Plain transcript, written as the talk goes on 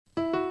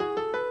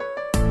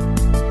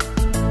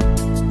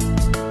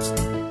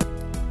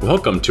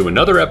Welcome to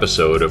another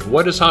episode of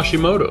What is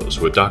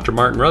Hashimoto's with Dr.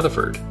 Martin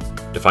Rutherford.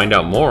 To find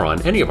out more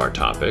on any of our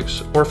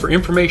topics, or for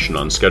information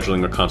on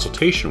scheduling a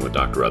consultation with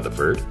Dr.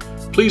 Rutherford,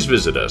 please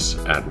visit us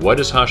at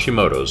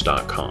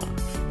whatishashimoto's.com.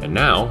 And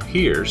now,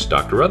 here's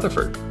Dr.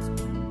 Rutherford.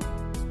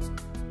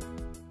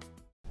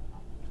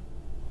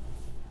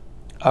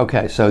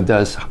 Okay, so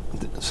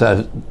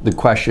the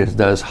question is,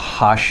 does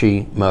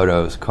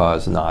Hashimoto's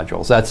cause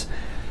nodules?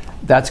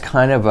 That's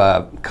kind of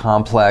a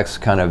complex,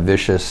 kind of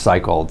vicious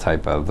cycle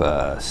type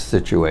of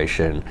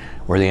situation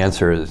where the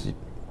answer is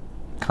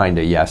kind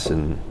of yes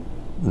and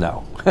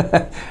no.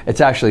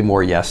 It's actually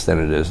more yes than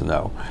it is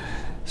no.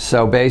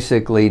 So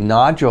basically,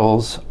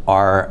 nodules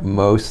are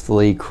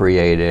mostly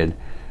created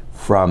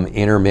from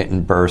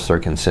intermittent bursts or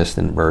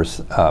consistent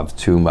bursts of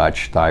too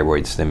much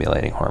thyroid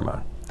stimulating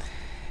hormone.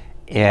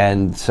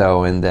 And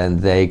then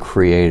they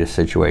create a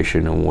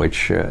situation in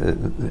which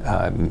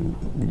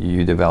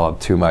you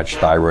develop too much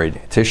thyroid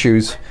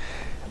tissues.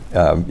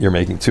 You're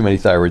making too many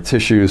thyroid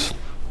tissues.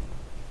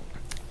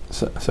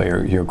 So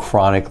you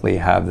chronically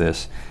have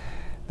this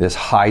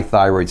high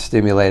thyroid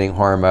stimulating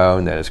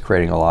hormone that is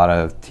creating a lot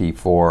of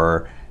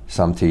T4,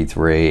 some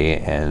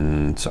T3,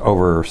 and it's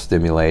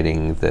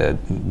overstimulating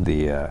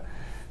the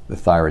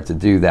thyroid to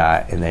do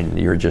that, and then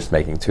you're just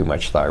making too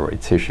much thyroid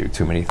tissue,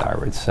 too many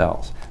thyroid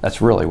cells. That's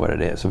really what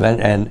it is.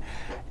 And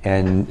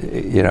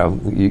you know,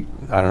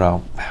 I don't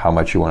know how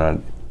much you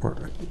want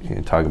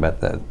to talk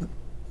about the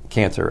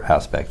cancer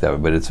aspect of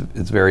it, but it's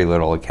very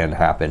little. It can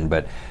happen,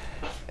 but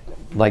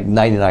like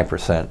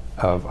 99%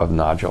 of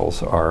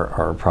nodules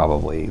are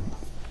probably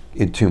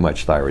too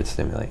much thyroid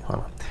stimulating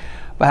hormone.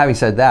 But having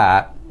said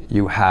that,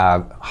 you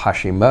have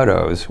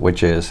Hashimoto's,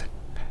 which is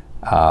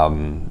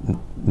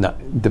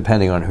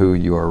depending on who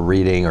you are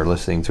reading or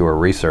listening to or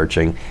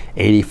researching,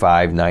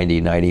 85,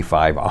 90,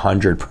 95,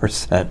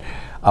 100%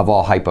 of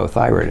all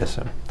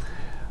hypothyroidism.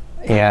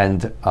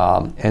 And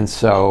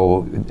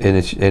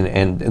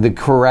the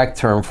correct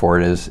term for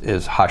it is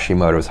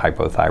Hashimoto's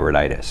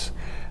hypothyroiditis.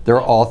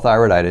 They're all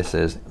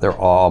thyroiditis. They're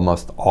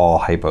almost all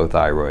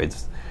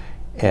hypothyroids,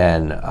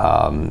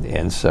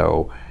 and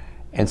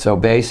so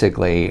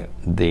basically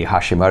the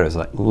Hashimoto's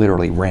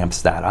literally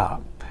ramps that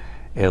up.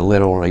 It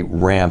literally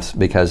ramps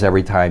because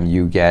every time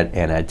you get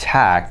an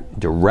attack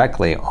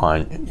directly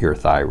on your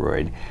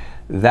thyroid,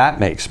 that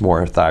makes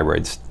more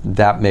thyroids.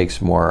 That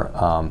makes more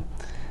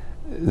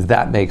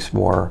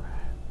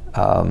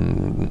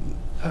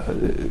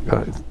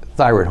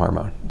thyroid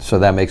hormone. So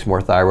that makes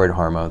more thyroid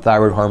hormone.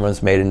 Thyroid hormone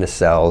is made into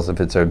cells. If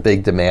it's a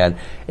big demand,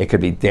 it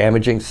could be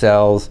damaging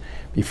cells.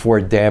 Before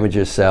it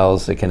damages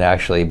cells, it can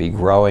actually be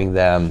growing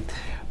them.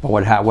 But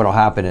what will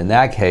happen in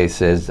that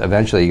case is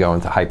eventually you go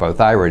into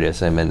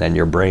hypothyroidism, and then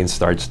your brain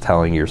starts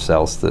telling your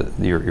cells,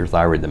 your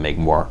thyroid, to make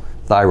more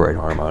thyroid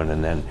hormone,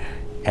 and then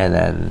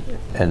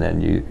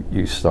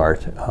you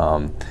start.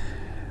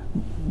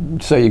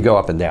 So you go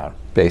up and down.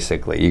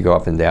 Basically, you go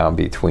up and down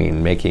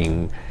between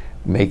making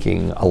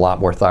a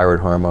lot more thyroid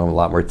hormone, a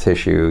lot more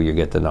tissue. You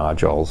get the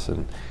nodules,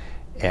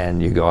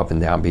 and you go up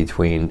and down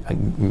between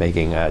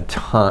making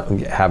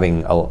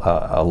having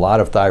a lot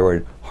of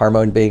thyroid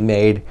hormone being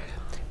made,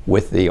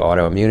 with the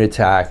autoimmune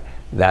attack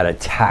that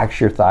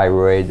attacks your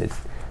thyroid.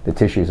 The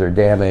tissues are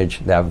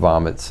damaged. That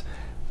vomits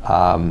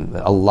a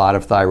lot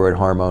of thyroid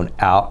hormone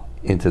out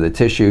into the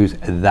tissues.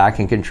 That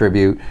can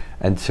contribute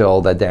until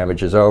that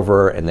damage is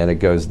over, and then it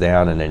goes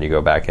down, and then you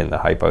go back into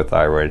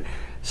hypothyroid.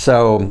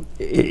 So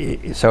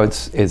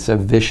it's a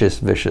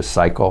vicious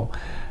cycle.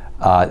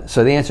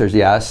 So the answer is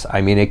yes.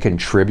 I mean, it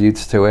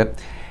contributes to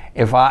it.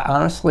 If I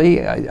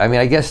honestly,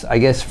 I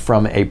guess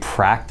from a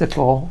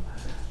practical,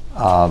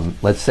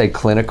 let's say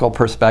clinical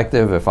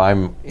perspective, if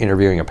I'm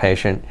interviewing a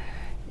patient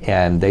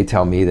and they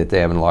tell me that they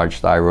have enlarged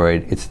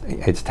thyroid,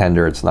 it's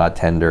tender, it's not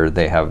tender,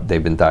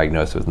 they've been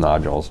diagnosed with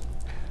nodules.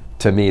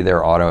 To me,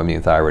 they're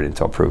autoimmune thyroid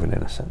until proven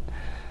innocent.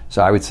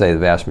 So I would say the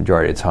vast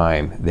majority of the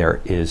time there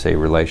is a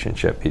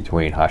relationship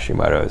between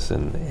Hashimoto's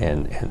and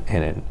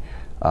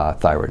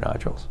thyroid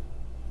nodules.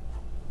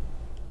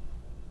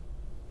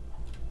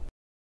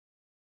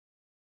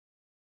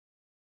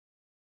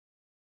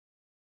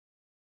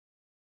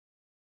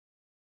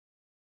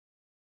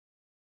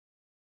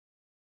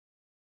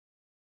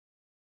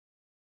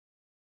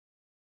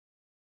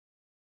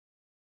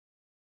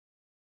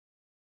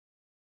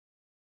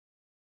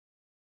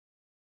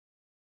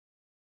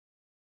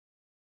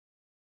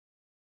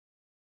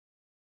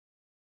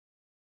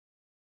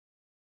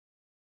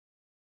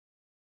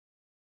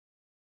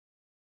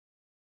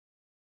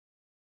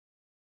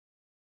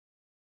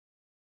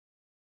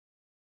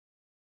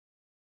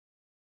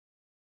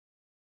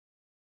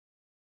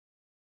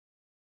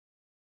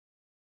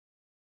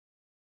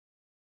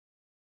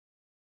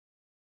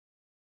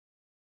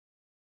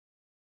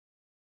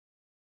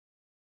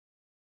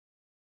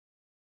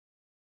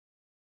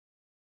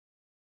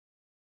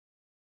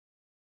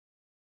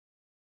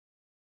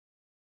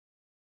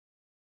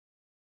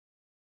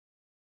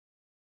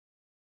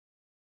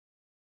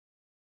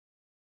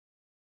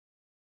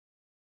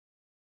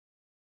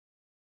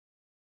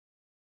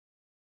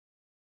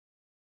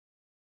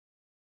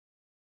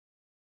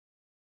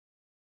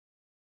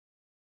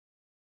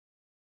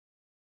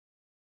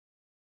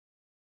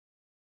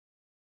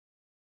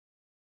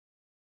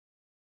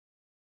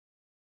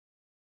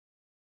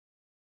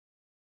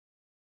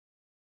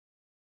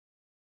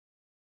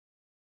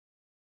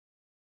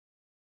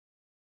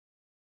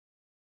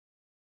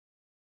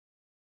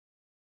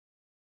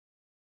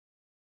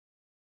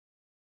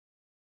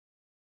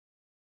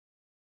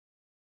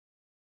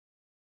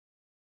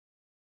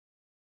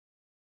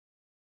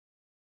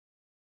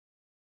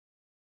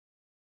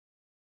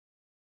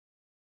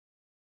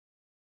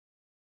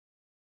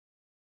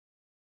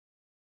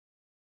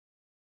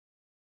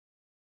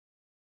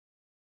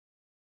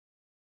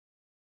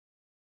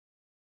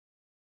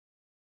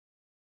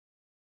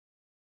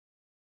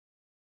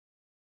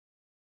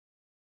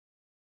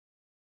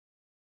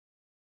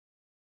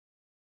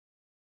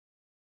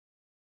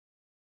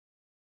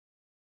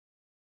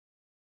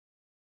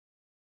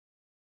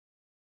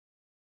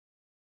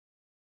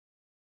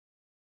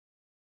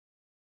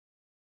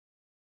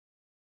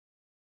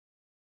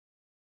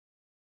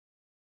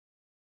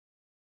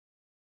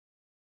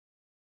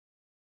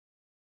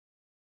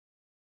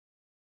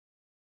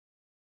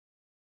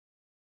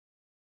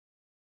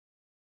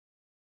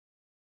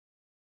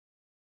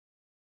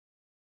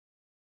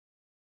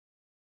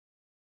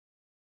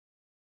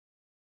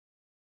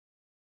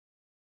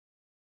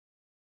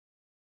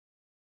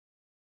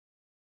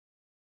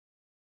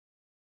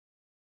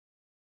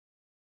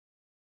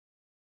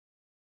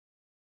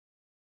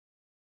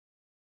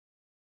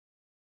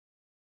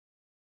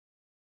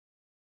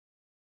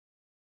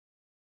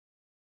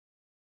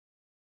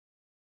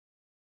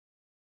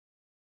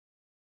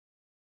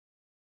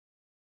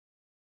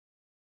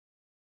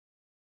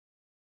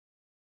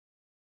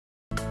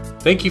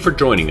 Thank you for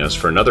joining us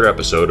for another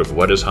episode of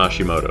What is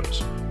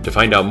Hashimoto's? To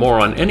find out more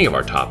on any of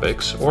our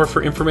topics, or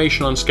for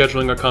information on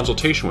scheduling a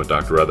consultation with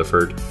Dr.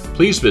 Rutherford,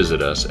 please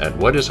visit us at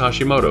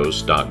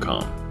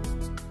whatishashimotos.com.